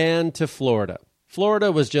and to Florida.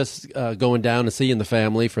 Florida was just going down and seeing the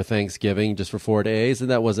family for Thanksgiving just for 4 days, and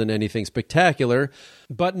that wasn't anything spectacular.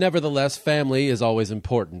 But nevertheless, family is always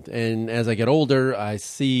important. And as I get older, I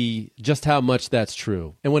see just how much that's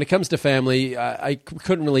true. And when it comes to family, I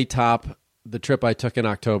couldn't really top the trip I took in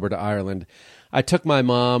October to Ireland. I took my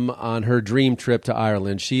mom on her dream trip to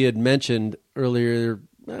Ireland. She had mentioned earlier,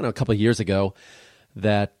 a couple of years ago,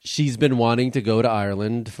 that she's been wanting to go to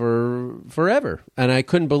Ireland for forever. And I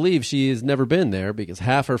couldn't believe she has never been there because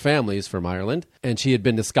half her family is from Ireland. And she had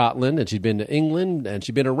been to Scotland and she'd been to England and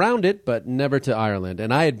she'd been around it, but never to Ireland.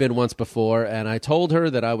 And I had been once before, and I told her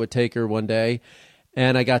that I would take her one day.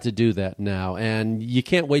 And I got to do that now. And you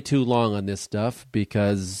can't wait too long on this stuff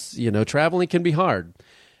because, traveling can be hard.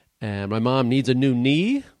 And my mom needs a new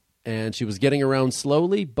knee, and she was getting around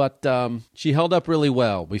slowly, but she held up really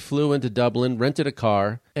well. We flew into Dublin, rented a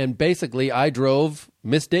car, and basically I drove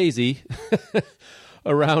Miss Daisy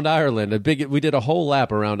around Ireland. We did a whole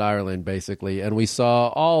lap around Ireland, basically, and we saw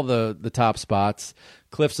all the top spots.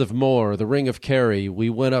 Cliffs of Moher, the Ring of Kerry. We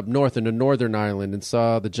went up north into Northern Ireland and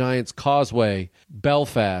saw the Giant's Causeway,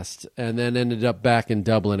 Belfast, and then ended up back in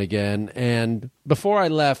Dublin again. And before I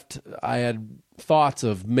left, I had thoughts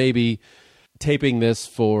of maybe taping this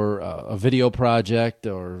for a video project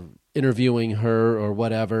or interviewing her or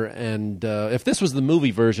whatever. And if this was the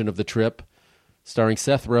movie version of the trip, starring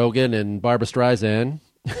Seth Rogen and Barbra Streisand,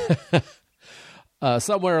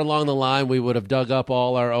 somewhere along the line, we would have dug up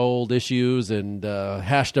all our old issues and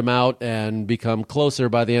hashed them out and become closer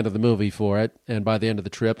by the end of the movie for it and by the end of the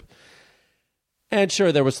trip. And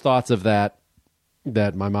sure, there was thoughts of that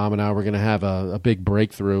my mom and I were going to have a big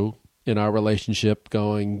breakthrough in our relationship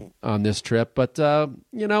going on this trip. But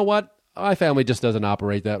you know what? My family just doesn't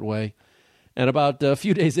operate that way. And about a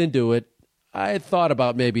few days into it, I had thought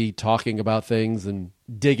about maybe talking about things and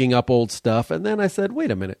digging up old stuff. And then I said,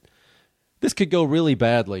 wait a minute. This could go really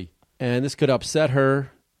badly. And this could upset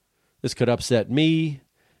her. This could upset me.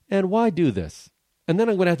 And why do this? And then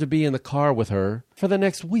I'm going to have to be in the car with her for the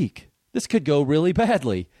next week. This could go really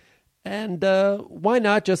badly. And why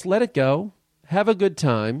not just let it go, have a good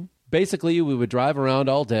time. Basically, we would drive around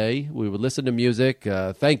all day. We would listen to music.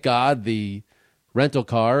 Thank God the rental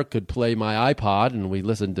car could play my iPod, and we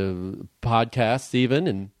listened to podcasts even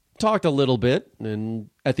and talked a little bit. And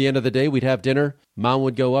at the end of the day, we'd have dinner. Mom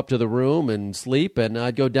would go up to the room and sleep, and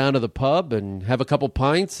I'd go down to the pub and have a couple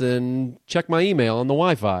pints and check my email on the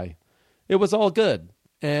Wi-Fi. It was all good.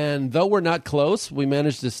 And though we're not close, we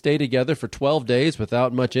managed to stay together for 12 days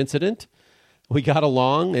without much incident. We got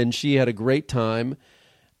along, and she had a great time.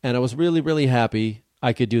 And I was really, really happy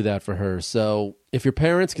I could do that for her. So if your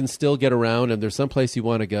parents can still get around and there's someplace you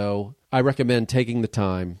want to go, I recommend taking the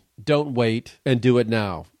time. Don't wait, and do it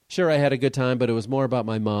now. Sure, I had a good time, but it was more about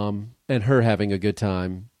my mom and her having a good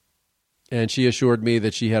time. And she assured me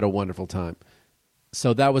that she had a wonderful time.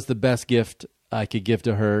 So that was the best gift I could give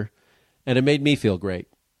to her. And it made me feel great.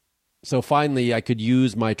 So finally, I could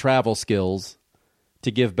use my travel skills to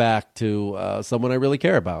give back to someone I really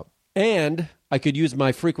care about. And I could use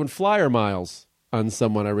my frequent flyer miles on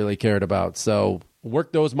someone I really cared about. So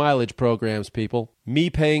work those mileage programs, people. Me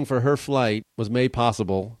paying for her flight was made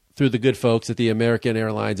possible through the good folks at the American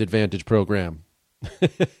Airlines Advantage program.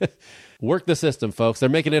 Work the system, folks. They're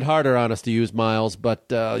making it harder on us to use miles, but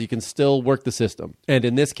you can still work the system. And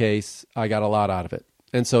in this case, I got a lot out of it.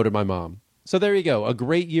 And so did my mom. So there you go. A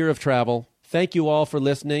great year of travel. Thank you all for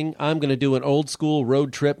listening. I'm going to do an old school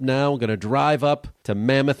road trip now. I'm going to drive up to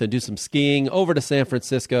Mammoth and do some skiing, over to San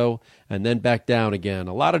Francisco, and then back down again.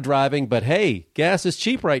 A lot of driving, but hey, gas is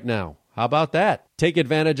cheap right now. How about that? Take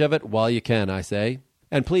advantage of it while you can, I say.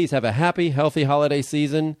 And please have a happy, healthy holiday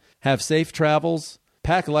season. Have safe travels.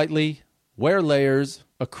 Pack lightly. Wear layers.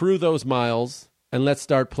 Accrue those miles. And let's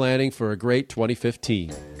start planning for a great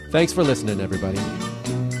 2015. Thanks for listening, everybody.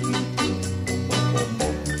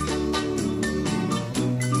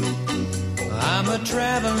 I'm a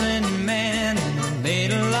traveling man,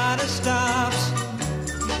 made a lot of stops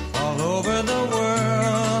all over the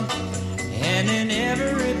world, and in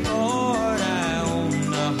every port I own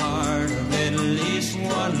the heart of at least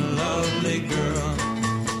one lovely girl.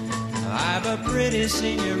 I've a pretty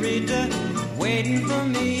senorita waiting for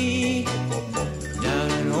me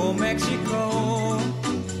down in old Mexico.